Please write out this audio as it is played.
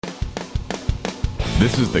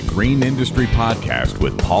This is the Green Industry Podcast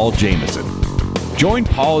with Paul Jameson. Join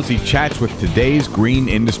Paul as he chats with today's green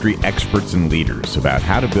industry experts and leaders about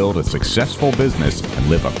how to build a successful business and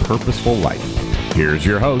live a purposeful life. Here's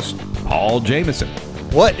your host, Paul Jameson.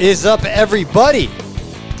 What is up, everybody?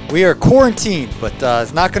 We are quarantined, but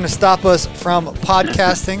it's not going to stop us from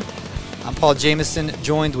podcasting. I'm Paul Jameson,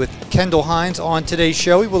 joined with Kendall Hines on today's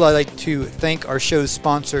show. We would like to thank our show's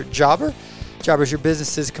sponsor, Jobber. Jobber is your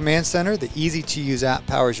business's command center. The easy-to-use app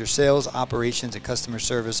powers your sales, operations, and customer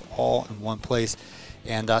service all in one place.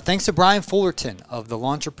 And thanks to Brian Fullerton of the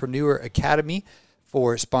Launchpreneur Academy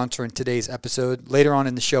for sponsoring today's episode. Later on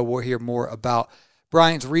in the show, we'll hear more about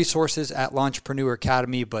Brian's resources at Launchpreneur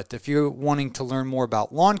Academy. But if you're wanting to learn more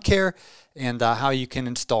about lawn care and how you can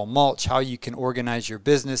install mulch, how you can organize your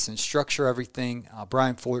business and structure everything,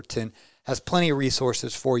 Brian Fullerton has plenty of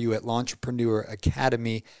resources for you at Launchpreneur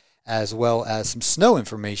Academy, as well as some snow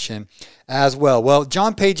information as well. Well,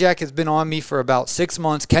 John Pajak has been on me for about 6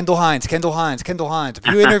 months. Kendall Hines. If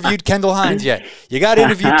you interviewed Kendall Hines yet, you got to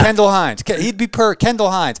interview Kendall Hines. He'd be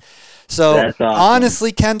Kendall Hines. So awesome.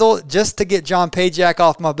 Honestly, Kendall, just to get John Pajak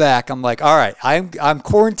off my back, I'm like, all right, I'm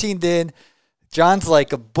quarantined in. John's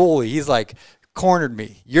like a bully. He's like, cornered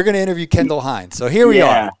me. You're going to interview Kendall Hines. So here we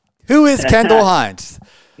are. Who is Kendall Hines?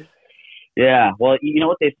 Yeah, well, you know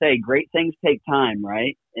what they say, great things take time,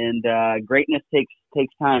 right? And greatness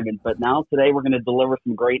takes time. But now today we're going to deliver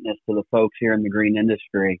some greatness to the folks here in the green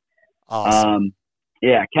industry. Awesome.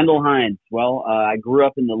 Kendall Hines. Well, I grew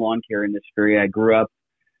up in the lawn care industry. I grew up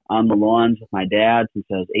on the lawns with my dad since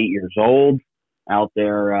I was 8 years old, out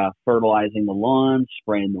there fertilizing the lawns,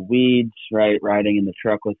 spraying the weeds, right, riding in the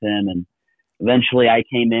truck with him. And eventually I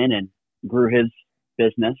came in and grew his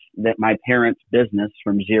business, that my parents' business,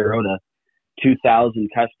 from zero to 2,000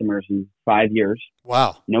 customers in 5 years.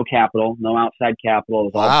 Wow. No capital, no outside capital.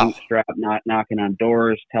 It was all bootstrapped, knocking on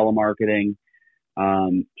doors, telemarketing.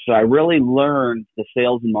 So I really learned the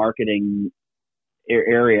sales and marketing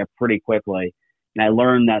area pretty quickly. And I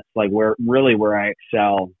learned that's like where I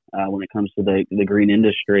excel when it comes to the green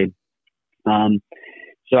industry.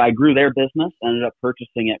 So I grew their business, ended up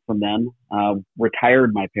purchasing it from them,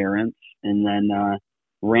 retired my parents, and then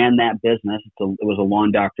ran that business. It was a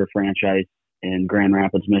lawn doctor franchise in Grand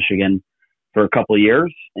Rapids, Michigan for a couple of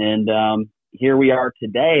years. And here we are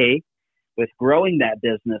today with growing that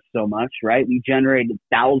business so much, right? We generated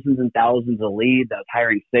thousands and thousands of leads. I was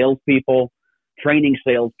hiring salespeople, training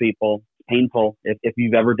salespeople. Painful if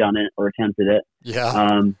you've ever done it or attempted it.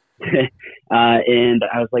 Yeah. And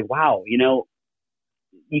I was like, wow,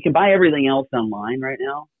 you can buy everything else online right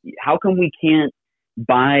now. How come we can't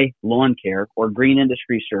buy lawn care or green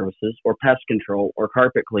industry services or pest control or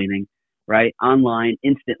carpet cleaning, right, online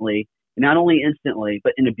instantly? And not only instantly,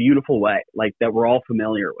 but in a beautiful way, like that we're all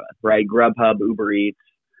familiar with, right? Grubhub, Uber Eats,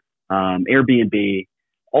 Airbnb,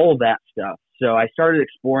 all of that stuff. So I started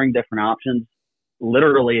exploring different options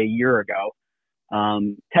literally a year ago,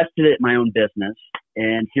 tested it in my own business,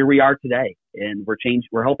 and here we are today. And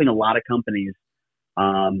we're helping a lot of companies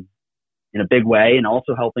in a big way, and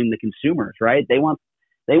also helping the consumers, right? They want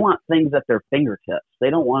things at their fingertips.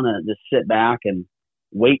 They don't want to just sit back and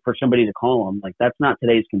wait for somebody to call them. Like, that's not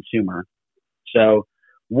today's consumer. So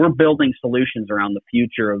we're building solutions around the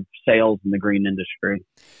future of sales in the green industry.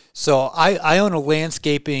 So I own a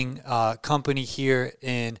landscaping company here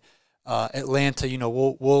in Atlanta.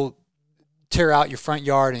 We'll tear out your front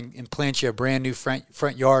yard and plant you a brand new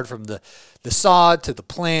front yard, from the sod to the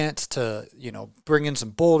plants to, bring in some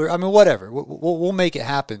boulder. I mean, whatever. We'll make it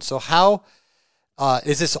happen. So how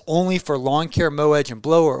is this only for lawn care, mow, edge, and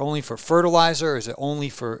blow, or only for fertilizer? Or is it only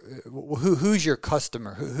for who's your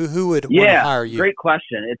customer? Who would want to hire you? Great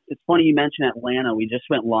question. It's funny you mentioned Atlanta. We just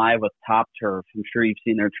went live with Top Turf. I'm sure you've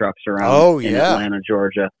seen their trucks around in Atlanta,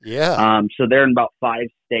 Georgia. Yeah. So they're in about 5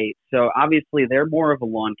 states. So obviously they're more of a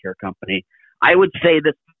lawn care company. I would say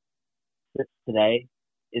this today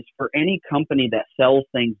is for any company that sells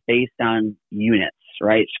things based on units,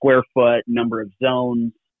 right? Square foot, number of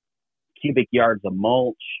zones, cubic yards of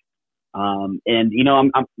mulch. And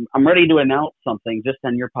I'm ready to announce something just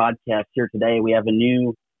on your podcast here today. We have a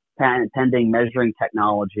new patent pending measuring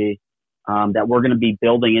technology that we're going to be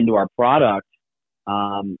building into our product.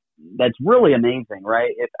 That's really amazing,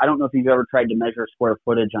 right? I don't know if you've ever tried to measure square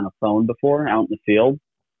footage on a phone before out in the field.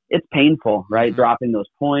 It's painful, right? Mm-hmm. Dropping those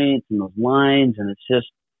points and those lines, and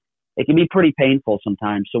it can be pretty painful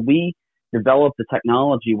sometimes. So we developed a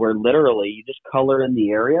technology where literally you just color in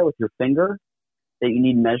the area with your finger that you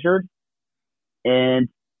need measured, and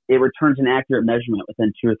it returns an accurate measurement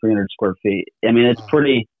within 200 or 300 square feet. I mean, it's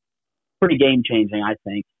pretty pretty game changing, I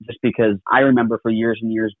think, just because I remember for years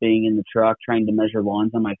and years being in the truck trying to measure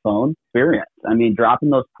lawns on my phone. Experience. I mean,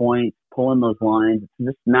 dropping those points, pulling those lines, it's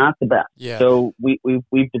just not the best. Yeah. So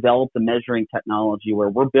we've developed a measuring technology where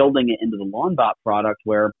we're building it into the LawnBot product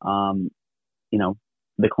where,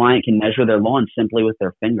 the client can measure their lawn simply with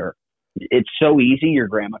their finger. It's so easy, your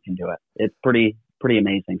grandma can do it. It's pretty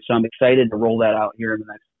amazing. So I'm excited to roll that out here in the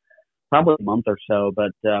next probably a month or so,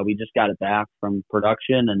 but we just got it back from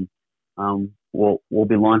production, and we'll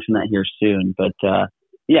be launching that here soon. But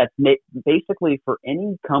it's basically for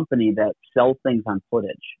any company that sells things on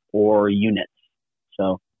footage or units.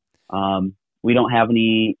 So we don't have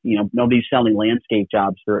any, nobody's selling landscape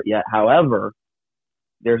jobs for it yet. However,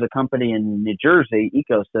 there's a company in New Jersey,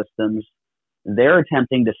 Ecosystems. They're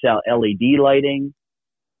attempting to sell LED lighting,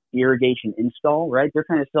 irrigation install, right? They're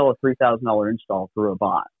trying to sell a $3,000 install through a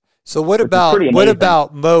bot. So what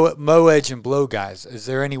about Mow Edge and Blow guys? Is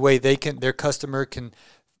there any way their customer can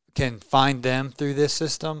find them through this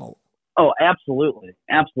system? Oh, absolutely.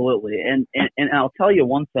 And I'll tell you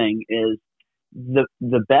one thing is the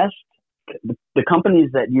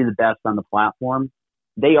companies that do the best on the platform,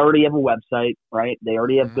 they already have a website, right? They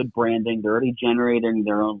already have good branding. They're already generating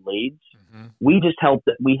their own leads. Mm-hmm.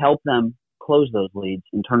 We help them close those leads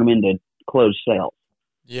and turn them into closed sales.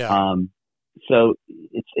 Yeah. So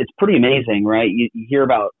it's pretty amazing, right? You hear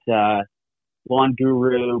about Lawn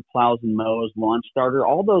Guru, Plows and Mows, Lawn Starter.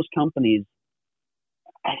 All those companies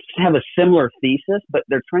have a similar thesis, but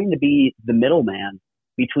they're trying to be the middleman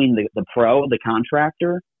between the pro, the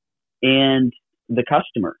contractor, and the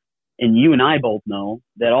customer. And you and I both know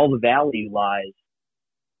that all the value lies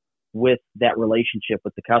with that relationship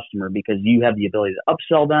with the customer, because you have the ability to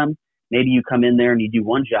upsell them. Maybe you come in there and you do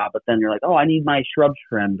one job, but then you're like, oh, I need my shrubs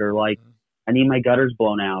trimmed, or like, I need my gutters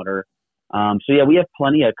blown out, or we have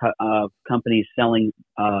plenty of companies selling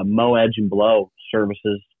Mow Edge and Blow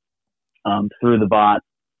services through the bot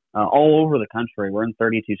all over the country. We're in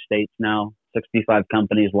 32 states now, 65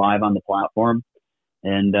 companies live on the platform,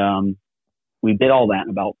 and we did all that in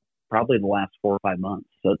about probably the last 4 or 5 months.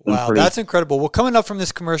 So that's incredible. Well, coming up from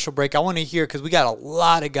this commercial break, I want to hear, because we got a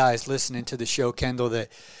lot of guys listening to the show, Kendall, that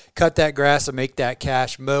cut that grass and make that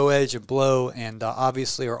cash, Mow Edge and Blow, and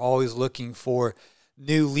obviously are always looking for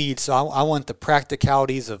new leads. So I want the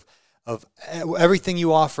practicalities of everything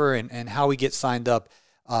you offer and how we get signed up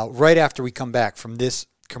right after we come back from this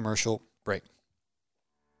commercial break.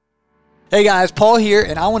 Hey guys, Paul here,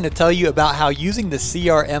 and I want to tell you about how using the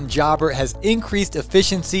CRM Jobber has increased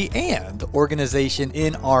efficiency and organization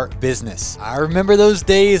in our business. I remember those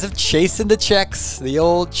days of chasing the checks, the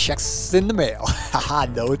old checks in the mail. Haha,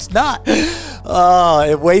 no it's not.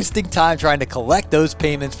 And wasting time trying to collect those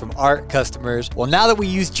payments from our customers. Well, now that we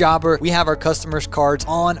use Jobber, we have our customers' cards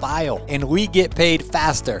on file, and we get paid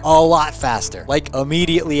faster, a lot faster. Like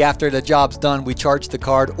immediately after the job's done, we charge the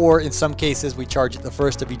card, or in some cases, we charge it the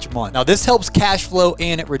first of each month. Now, this helps cash flow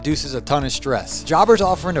and it reduces a ton of stress. Jobber's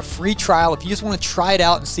offering a free trial. If you just want to try it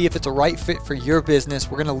out and see if it's a right fit for your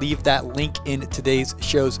business, we're going to leave that link in today's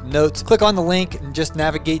show's notes. Click on the link and just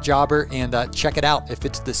navigate Jobber and check it out if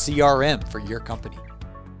it's the CRM for your company.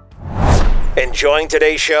 Enjoying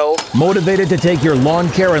today's show? Motivated to take your lawn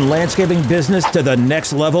care and landscaping business to the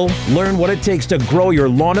next level? Learn what it takes to grow your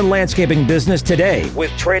lawn and landscaping business today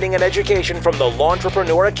with training and education from the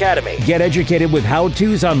Lawntrepreneur Academy. Get educated with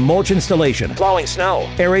how-tos on mulch installation, plowing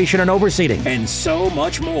snow, aeration and overseeding, and so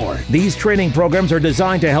much more. These training programs are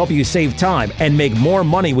designed to help you save time and make more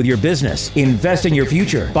money with your business. Invest in your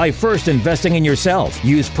future by first investing in yourself.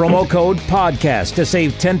 Use promo code PODCAST to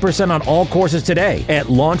save 10% on all courses today at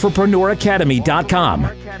LawnTrepreneurAcademy.com.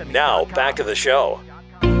 Now, back to the show.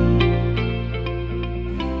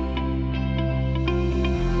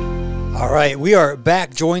 All right, we are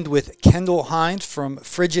back, joined with Kendall Hines from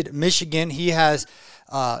Frigid, Michigan. He has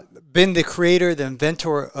been the creator, the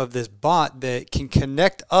inventor of this bot that can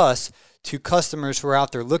connect us to customers who are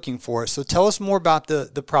out there looking for it. So tell us more about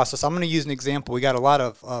the process. I'm going to use an example. We got a lot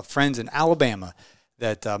of friends in Alabama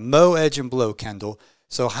that Mow Edge and Blow, Kendall.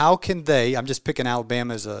 So how can they, I'm just picking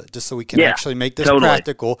Alabama as just so we can actually make this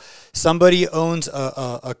practical. Somebody owns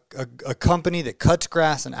a company that cuts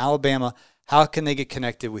grass in Alabama. How can they get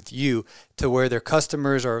connected with you to where their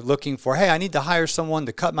customers are looking for, hey, I need to hire someone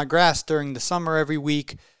to cut my grass during the summer every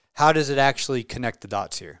week? How does it actually connect the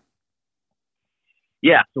dots here?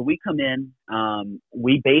 Yeah, so we come in,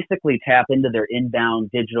 we basically tap into their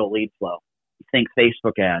inbound digital lead flow. You think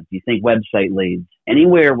Facebook ads, you think website leads,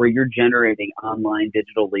 anywhere where you're generating online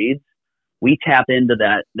digital leads, we tap into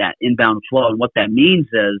that inbound flow. And what that means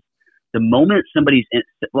is the moment somebody's,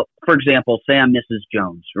 for example, say I'm Mrs.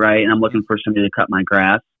 Jones, right? And I'm looking for somebody to cut my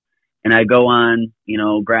grass. and I go on,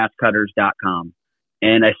 grasscutters.com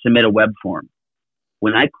and I submit a web form.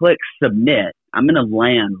 When I click submit, I'm going to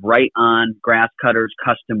land right on Grass Cutters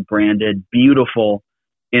custom branded, beautiful,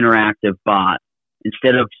 interactive bot.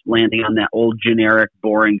 Instead of landing on that old generic,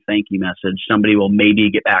 boring thank you message, somebody will maybe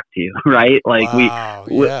get back to you, right? Like wow,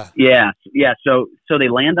 yeah. So they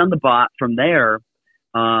land on the bot. From there,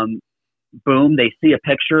 boom, they see a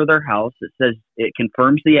picture of their house. It says, it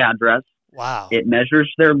confirms the address. Wow. It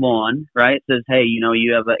measures their lawn, right? It says, hey,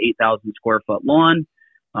 you have a 8,000 square foot lawn.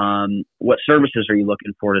 What services are you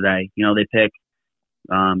looking for today? They pick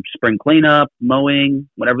spring cleanup, mowing,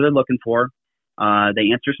 whatever they're looking for.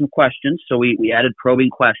 They answer some questions. So we added probing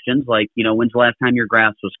questions like, when's the last time your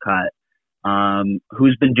grass was cut?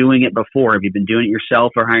 Who's been doing it before? Have you been doing it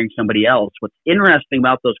yourself or hiring somebody else? What's interesting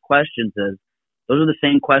about those questions is those are the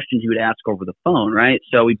same questions you would ask over the phone, right?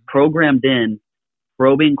 So we programmed in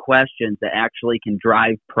probing questions that actually can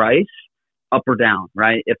drive price up or down,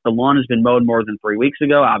 right? If the lawn has been mowed more than 3 weeks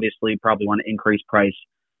ago, obviously you probably want to increase price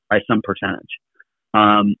by some percentage.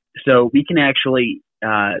 So we can actually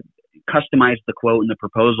customize the quote and the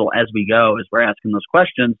proposal as we go, as we're asking those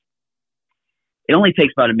questions. It only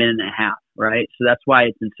takes about a minute and a half, right? So that's why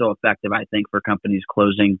it's been so effective, I think, for companies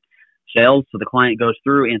closing sales. So the client goes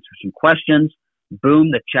through, answers some questions,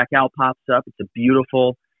 boom, the checkout pops up. It's a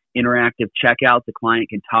beautiful interactive checkout. The client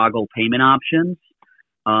can toggle payment options.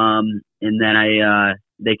 And then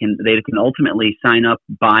they can ultimately sign up,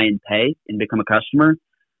 buy, and pay, and become a customer.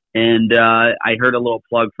 And I heard a little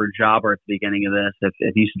plug for Jobber at the beginning of this.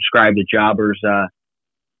 If you subscribe to Jobber's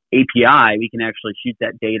API, we can actually shoot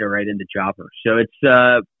that data right into Jobber. So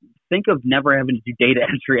it's think of never having to do data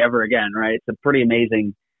entry ever again, right? It's a pretty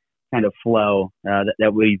amazing kind of flow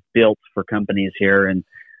that we've built for companies here, and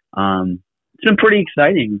it's been pretty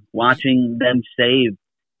exciting watching them save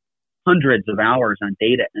hundreds of hours on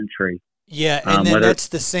data entry. Yeah, and then that's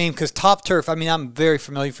the same because Top Turf. I mean, I'm very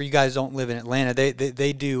familiar. For you guys who don't live in Atlanta, they do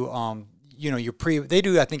they do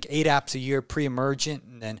I think 8 apps a year pre-emergent,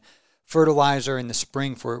 and then fertilizer in the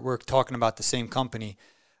spring. We're talking about the same company,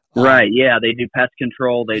 right? Yeah, they do pest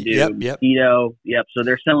control. They do mosquito. Yep. So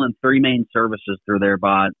they're selling 3 main services through their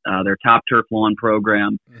bot: their Top Turf lawn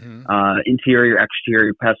program, interior,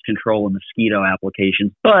 exterior pest control, and mosquito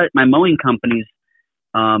applications. But my mowing companies.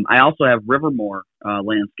 I also have Rivermore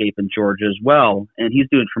Landscape in Georgia as well, and he's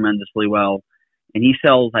doing tremendously well. And he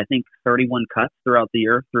sells, I think, 31 cuts throughout the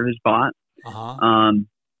year through his bot.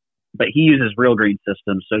 But he uses Real Green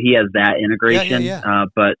Systems, so he has that integration.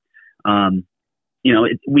 But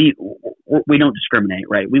we don't discriminate,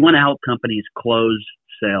 right? We want to help companies close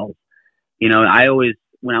sales. When I was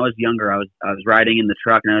younger, I was riding in the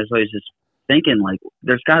truck, and I was always just thinking, like,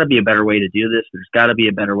 there's got to be a better way to do this. There's got to be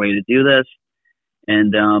a better way to do this.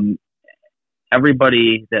 And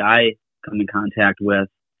everybody that I come in contact with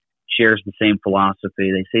shares the same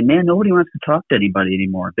philosophy. They say, "Man, nobody wants to talk to anybody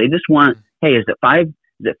anymore. They just want, hey, is it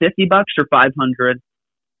 $50 or $500?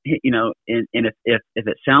 And if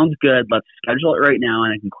it sounds good, let's schedule it right now,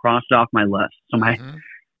 and I can cross it off my list.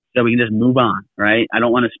 So we can just move on, right? I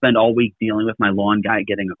don't want to spend all week dealing with my lawn guy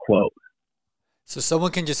getting a quote." So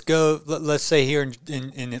someone can just go, let's say here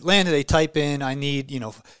in Atlanta, they type in, I need,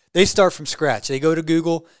 they start from scratch. They go to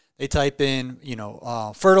Google, they type in,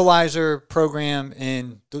 fertilizer program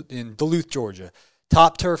in Duluth, Georgia.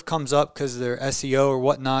 Top Turf comes up because of their SEO or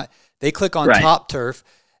whatnot. They click on Top Turf,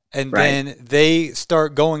 and then they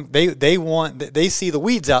start going, they see the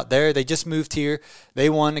weeds out there. They just moved here. They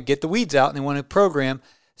want to get the weeds out, and they want to program.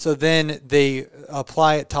 So then they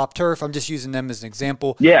apply at Top Turf. I'm just using them as an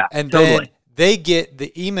example. Yeah, and totally. Then they get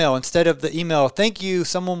the email. Instead of the email, "Thank you,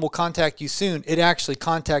 someone will contact you soon," it actually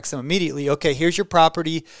contacts them immediately. Okay, here's your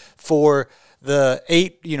property for the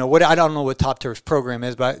 8, I don't know what Top Turf's program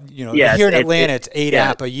is, but here in Atlanta, it's 8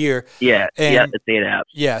 app a year. Yeah, it's 8 apps.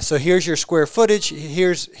 Yeah, so here's your square footage.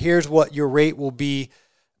 Here's what your rate will be,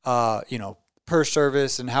 per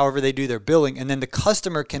service, and however they do their billing, and then the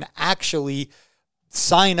customer can actually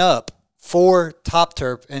sign up for Top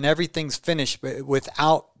Turf, and everything's finished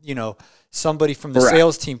without somebody from the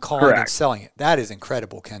sales team calling and selling it. That is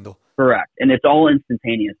incredible, Kendall. Correct. And it's all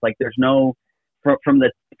instantaneous. Like, there's no, from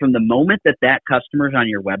the moment that customer's on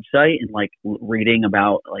your website and like reading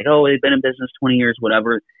about like, oh, they've been in business 20 years,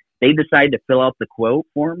 whatever, they decide to fill out the quote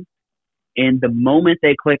form. And the moment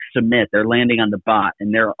they click submit, they're landing on the bot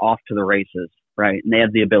and they're off to the races, right? And they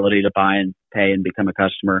have the ability to buy and pay and become a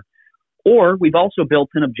customer. Or we've also built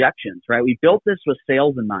in objections, right? We built this with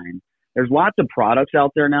sales in mind. There's lots of products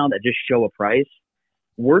out there now that just show a price.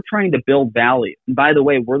 We're trying to build value. And by the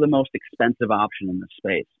way, we're the most expensive option in this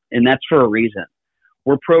space. And that's for a reason.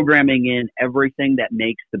 we're programming in everything that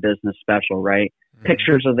makes the business special, right? Mm-hmm.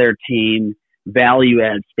 Pictures of their team, value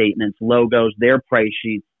add statements, logos, their price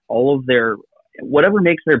sheets, all of their, whatever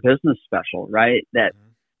makes their business special, right? That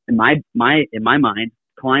in my mind,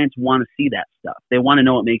 clients want to see that stuff. They want to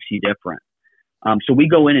know what makes you different. So we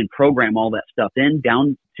go in and program all that stuff in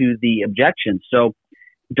down to the objections. So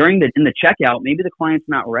in the checkout, maybe the client's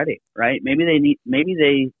not ready, right? Maybe they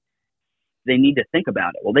need to think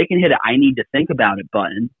about it. Well, they can hit a "I need to think about it"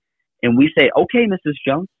 button, and we say, "Okay, Mrs.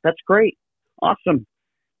 Jones, that's great, awesome.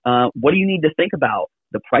 What do you need to think about?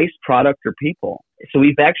 The price, product, or people?" So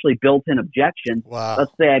we've actually built in objections. Wow.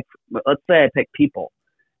 Let's say I pick people.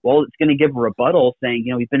 Well, it's going to give a rebuttal saying,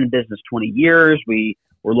 we've been in business 20 years. We're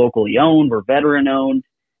locally owned. We're veteran owned.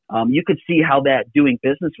 You could see how that doing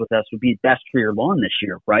business with us would be best for your lawn this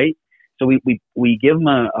year, right? So we give them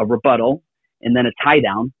a rebuttal and then a tie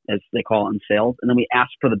down, as they call it in sales, and then we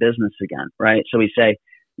ask for the business again, right? So we say,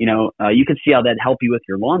 you can see how that helped you with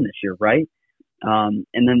your lawn this year, right? And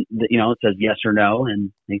then it says yes or no,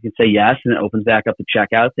 and they can say yes, and it opens back up the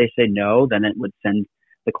checkout. If they say no, then it would send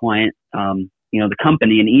the client, the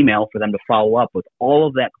company an email for them to follow up with all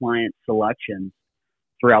of that client selections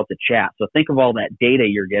throughout the chat. So think of all that data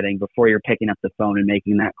you're getting before you're picking up the phone and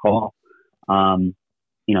making that call,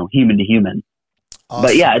 human to human. Awesome.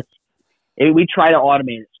 But yeah, we try to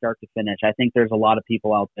automate it start to finish. I think there's a lot of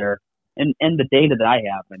people out there, and the data that I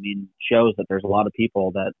have, shows that there's a lot of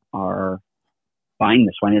people that are buying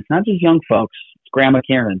this one. It's not just young folks; it's Grandma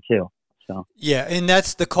Karen too. So yeah, and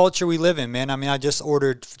that's the culture we live in, man. I just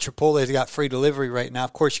ordered Chipotle. They got free delivery right now.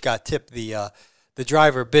 Of course, you got to tip the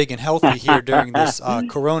driver big and healthy here during this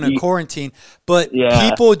Corona quarantine. But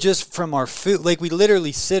people just from our food, like we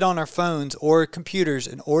literally sit on our phones or computers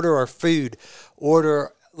and order our food,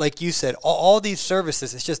 like you said, all these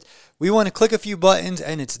services. It's just we want to click a few buttons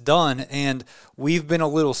and it's done. And we've been a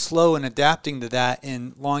little slow in adapting to that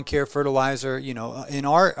in lawn care, fertilizer, in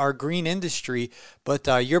our green industry. But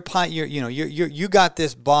you got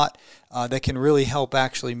this bot that can really help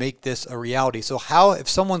actually make this a reality. So if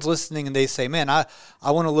someone's listening and they say, "Man, I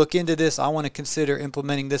want to look into this. I want to consider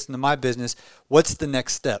implementing this into my business," what's the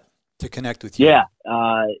next step to connect with you? Yeah.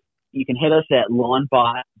 You can hit us at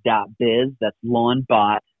lawnbot.biz. That's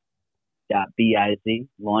lawnbot.biz,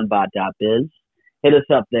 lawnbot.biz. Hit us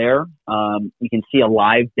up there. You can see a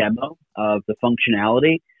live demo of the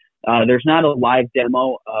functionality. There's not a live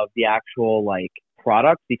demo of the actual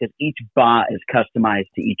product because each bot is customized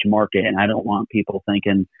to each market, and I don't want people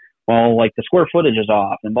thinking, well, the square footage is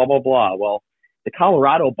off and blah, blah, blah. Well, the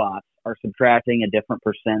Colorado bots are subtracting a different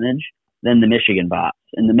percentage than the Michigan bots.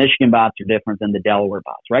 And the Michigan bots are different than the Delaware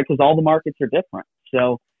bots, right? Because all the markets are different.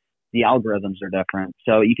 So the algorithms are different.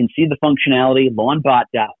 So you can see the functionality,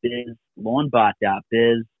 lawnbot.biz,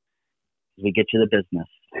 lawnbot.biz. We get you the business.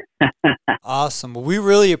 Awesome. Well, we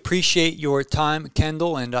really appreciate your time,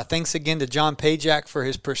 Kendall. And thanks again to John Pajak for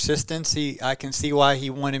his persistence. I can see why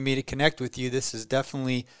he wanted me to connect with you. This is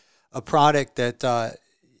definitely a product that,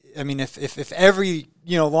 if every,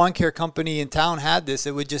 lawn care company in town had this,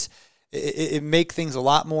 it would just, it make things a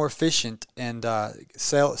lot more efficient and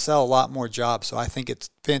sell a lot more jobs. So I think it's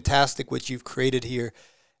fantastic what you've created here,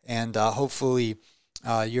 and hopefully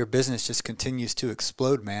your business just continues to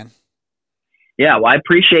explode, man. Yeah, well, I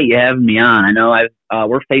appreciate you having me on. I know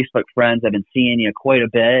we're Facebook friends. I've been seeing you quite a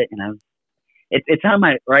bit, and it's on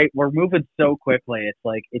my right. We're moving so quickly.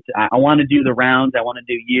 I want to do the rounds. I want to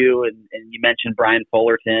do you, and you mentioned Brian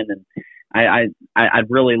Fullerton, and I'd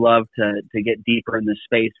really love to get deeper in this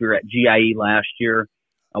space. We were at GIE last year.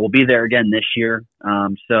 We'll be there again this year.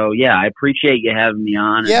 So yeah, I appreciate you having me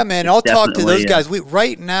on. Yeah, man, I'll talk to those guys.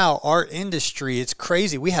 Right now, our industry, it's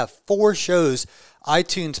crazy. We have 4 shows.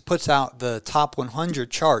 iTunes puts out the top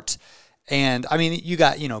 100 charts. And you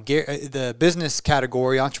got, the business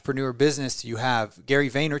category, entrepreneur business, you have Gary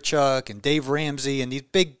Vaynerchuk and Dave Ramsey, and these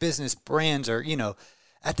big business brands are,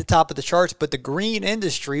 at the top of the charts. But the green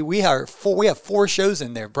industry, we have 4 shows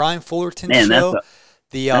in there. Brian Fullerton's show,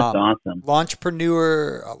 that's awesome.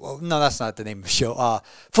 Launchpreneur. No, that's not the name of the show.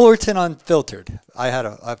 Fullerton Unfiltered.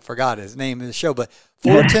 I forgot his name of the show, but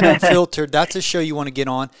Fullerton Unfiltered. That's a show you want to get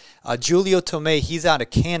on. Julio Tomei, he's out of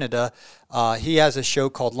Canada. He has a show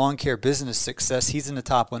called Lawn Care Business Success. He's in the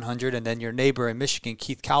top 100. And then your neighbor in Michigan,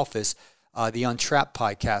 Keith Kalfas, the Untrapped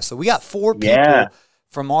podcast. So we got 4 people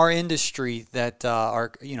from our industry that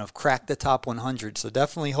are, cracked the top 100. So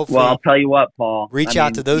definitely, hopefully. Well, I'll tell you what, Paul. Reach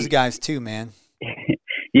out to those guys too, man.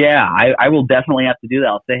 Yeah, I will definitely have to do that.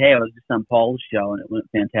 I'll say, hey, I was just on Paul's show and it went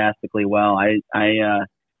fantastically well. I've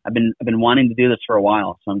been wanting to do this for a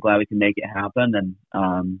while, so I'm glad we can make it happen.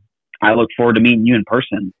 And I look forward to meeting you in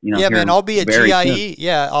person. Yeah, man, I'll be at GIE. Soon.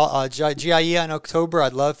 Yeah, GIE in October.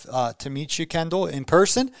 I'd love to meet you, Kendall, in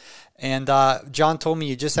person. And John told me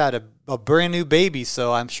you just had a brand new baby,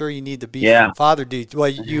 so I'm sure you need to be father dude.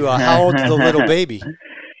 Well, how old is the little baby?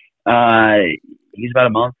 He's about a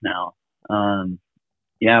month now.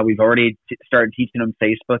 Yeah, we've already started teaching him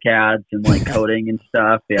Facebook ads and like coding and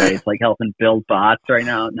stuff. Yeah, it's like helping build bots right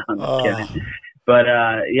now. No, I'm just kidding. But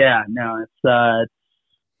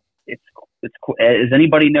it's cool. As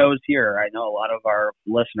anybody knows here, I know a lot of our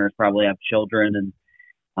listeners probably have children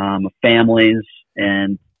and families,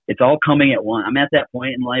 and it's all coming at once. I'm at that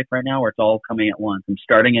point in life right now where it's all coming at once. I'm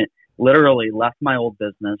starting it. Literally left my old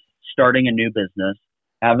business, starting a new business,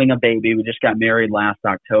 having a baby. We just got married last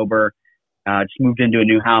October. Just moved into a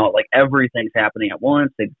new house. Like everything's happening at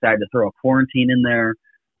once. They decided to throw a quarantine in there,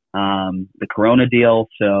 the Corona deal.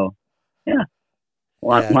 So, yeah, a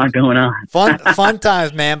lot going on. Fun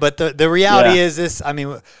times, man. But the reality is this. I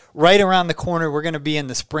mean, right around the corner, we're going to be in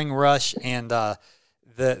the spring rush, and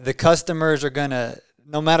the customers are going to.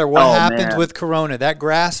 No matter what happens with Corona, that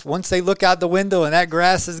grass, once they look out the window and that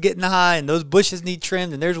grass is getting high and those bushes need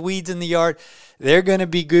trimmed and there's weeds in the yard, they're going to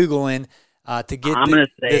be Googling to get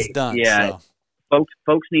this done. Yeah, so.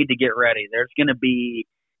 Folks need to get ready. There's going to be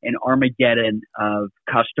an Armageddon of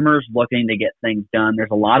customers looking to get things done.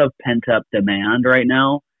 There's a lot of pent-up demand right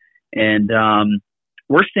now, and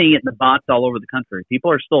we're seeing it in the bots all over the country.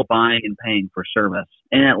 People are still buying and paying for service.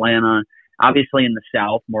 In Atlanta, obviously in the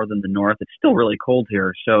South more than the North, it's still really cold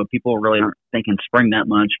here, so people really aren't thinking spring that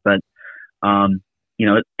much. But,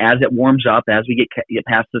 as it warms up, as we get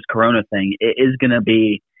past this Corona thing, it is going to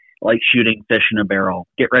be like shooting fish in a barrel.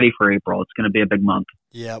 Get ready for April. It's going to be a big month.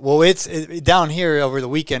 Yeah, well, it's down here over the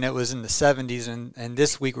weekend. It was in the 70s, and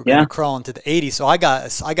this week we're going to crawl into the 80s. So I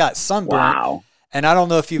got sunburned. Wow. And I don't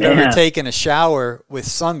know if you've ever taken a shower with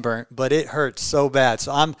sunburn, but it hurts so bad.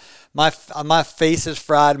 So my face is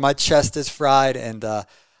fried, my chest is fried, and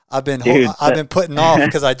I've been putting off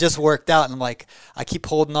because I just worked out, and I'm like, I keep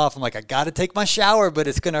holding off. I'm like, I got to take my shower, but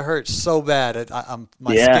it's gonna hurt so bad.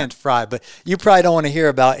 My skin's fried. But you probably don't want to hear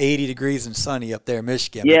about 80 degrees and sunny up there in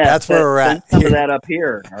Michigan. Yeah, that's where we're at. Some of that up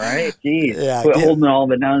here. All right, geez, holding all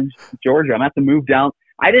of it down in Georgia. I'm gonna have to move down.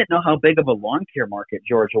 I didn't know how big of a lawn care market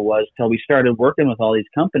Georgia was till we started working with all these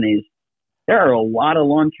companies. There are a lot of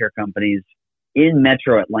lawn care companies in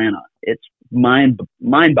Metro Atlanta. It's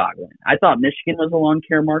mind-boggling. I thought Michigan was a lawn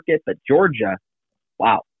care market, but Georgia,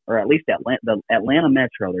 wow, or at least the Atlanta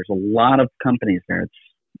Metro, there's a lot of companies there. It's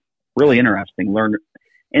really interesting. And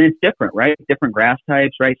it's different, right? Different grass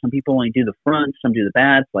types, right? Some people only do the fronts, some do the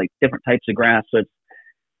bats, like different types of grass. So it's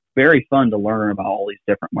very fun to learn about all these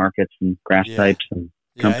different markets and grass types and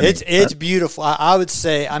companies. It's beautiful. I would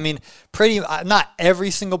say, I mean, not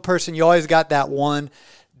every single person. You always got that one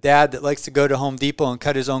dad that likes to go to Home Depot and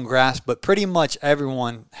cut his own grass, but pretty much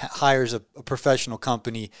everyone hires a professional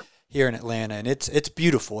company here in Atlanta, and it's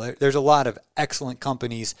beautiful. There's a lot of excellent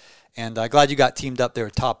companies, and glad you got teamed up there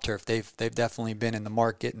with Top Turf. They've definitely been in the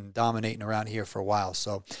market and dominating around here for a while.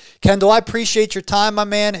 So, Kendall, I appreciate your time, my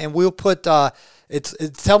man, and we'll put tell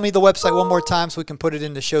me the website one more time so we can put it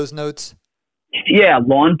in the show's notes. Yeah,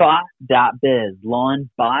 lawnbot.biz.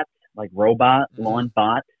 Lawnbot, like robot,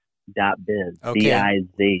 lawnbot.biz. Okay.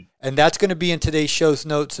 B-I-Z. And that's going to be in today's show's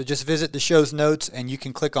notes. So just visit the show's notes, and you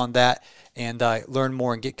can click on that and learn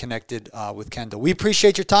more and get connected with Kendall. We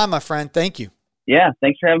appreciate your time, my friend. Thank you. Yeah,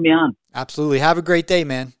 thanks for having me on. Absolutely. Have a great day,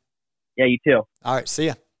 man. Yeah, you too. All right, see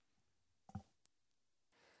ya.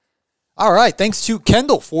 All right, thanks to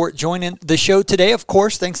Kendall for joining the show today. Of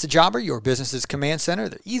course, thanks to Jobber, your business's command center.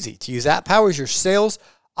 The easy-to-use app powers your sales,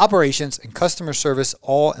 operations, and customer service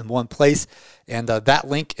all in one place. And that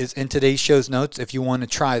link is in today's show's notes. If you want to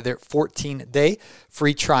try their 14-day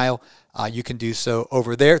free trial, you can do so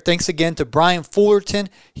over there. Thanks again to Brian Fullerton.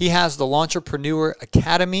 He has the Launchpreneur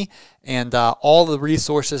Academy, and all the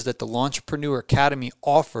resources that the Launchpreneur Academy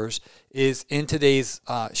offers is in today's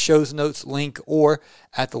show's notes link or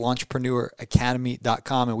at the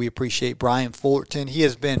launchpreneuracademy.com. And we appreciate Brian Fullerton. He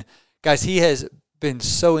has been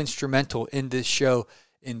so instrumental in this show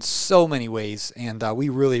in so many ways, and we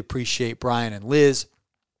really appreciate Brian and Liz,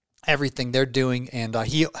 everything they're doing, and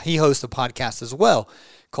he hosts a podcast as well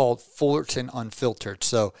called Fullerton Unfiltered,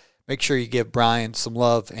 so make sure you give Brian some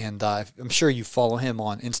love, and I'm sure you follow him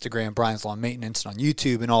on Instagram, Brian's Lawn Maintenance, and on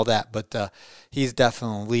YouTube and all that, but he's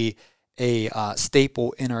definitely a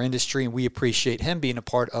staple in our industry, and we appreciate him being a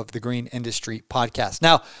part of the Green Industry Podcast.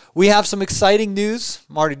 Now, we have some exciting news.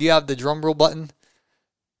 Marty, do you have the drum roll button?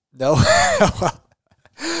 No?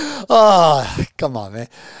 Oh, come on, man.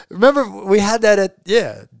 Remember we had that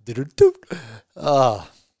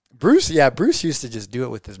Bruce used to just do it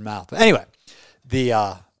with his mouth. But anyway,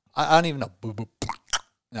 I don't even know.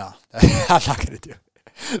 No, I'm not going to do it.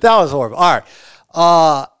 That was horrible. All right.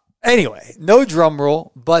 Anyway, no drum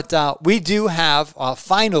roll, but we do have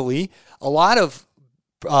finally a lot of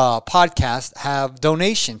podcasts have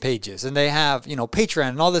donation pages, and they have, Patreon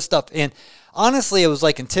and all this stuff. And honestly, it was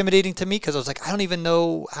like intimidating to me because I was like, I don't even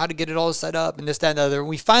know how to get it all set up and this, that, and the other. And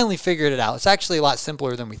we finally figured it out. It's actually a lot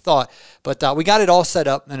simpler than we thought, but we got it all set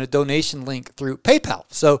up and a donation link through PayPal.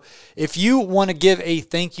 So if you want to give a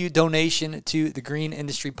thank you donation to the Green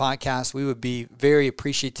Industry Podcast, we would be very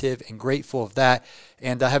appreciative and grateful of that.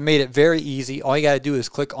 And I have made it very easy. All you got to do is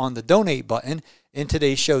click on the donate button in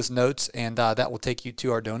today's show's notes, and that will take you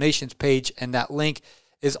to our donations page. And that link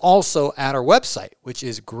is also at our website, which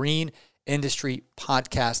is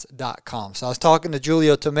greenindustrypodcast.com. So I was talking to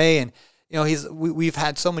Giulio Tomei, and we've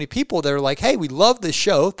had so many people that are like, hey, we love this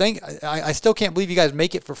show. I still can't believe you guys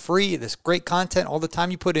make it for free. This great content, all the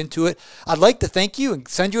time you put into it. I'd like to thank you and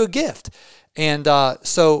send you a gift. And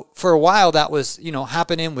so for a while that was,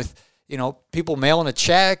 happening with, people mailing a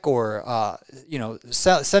check or,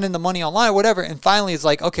 sending the money online or whatever. And finally it's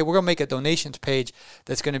like, okay, we're going to make a donations page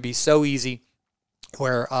that's going to be so easy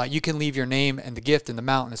where you can leave your name and the gift and the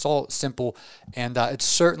amount, and it's all simple. And it's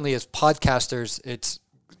certainly, as podcasters,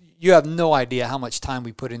 you have no idea how much time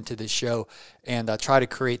we put into this show and try to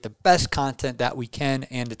create the best content that we can,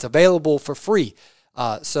 and it's available for free.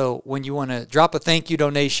 So when you want to drop a thank you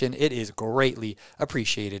donation, it is greatly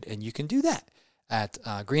appreciated, and you can do that at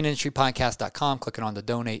greenindustrypodcast.com, clicking on the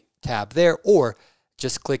donate tab there, or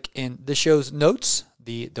just click in the show's notes,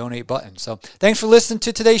 the donate button. So thanks for listening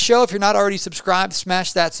to today's show. If you're not already subscribed,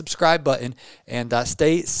 smash that subscribe button, and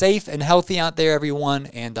stay safe and healthy out there, everyone,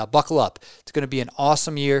 and buckle up. It's going to be an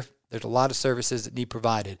awesome year. There's a lot of services that need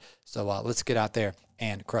provided. So let's get out there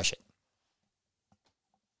and crush it.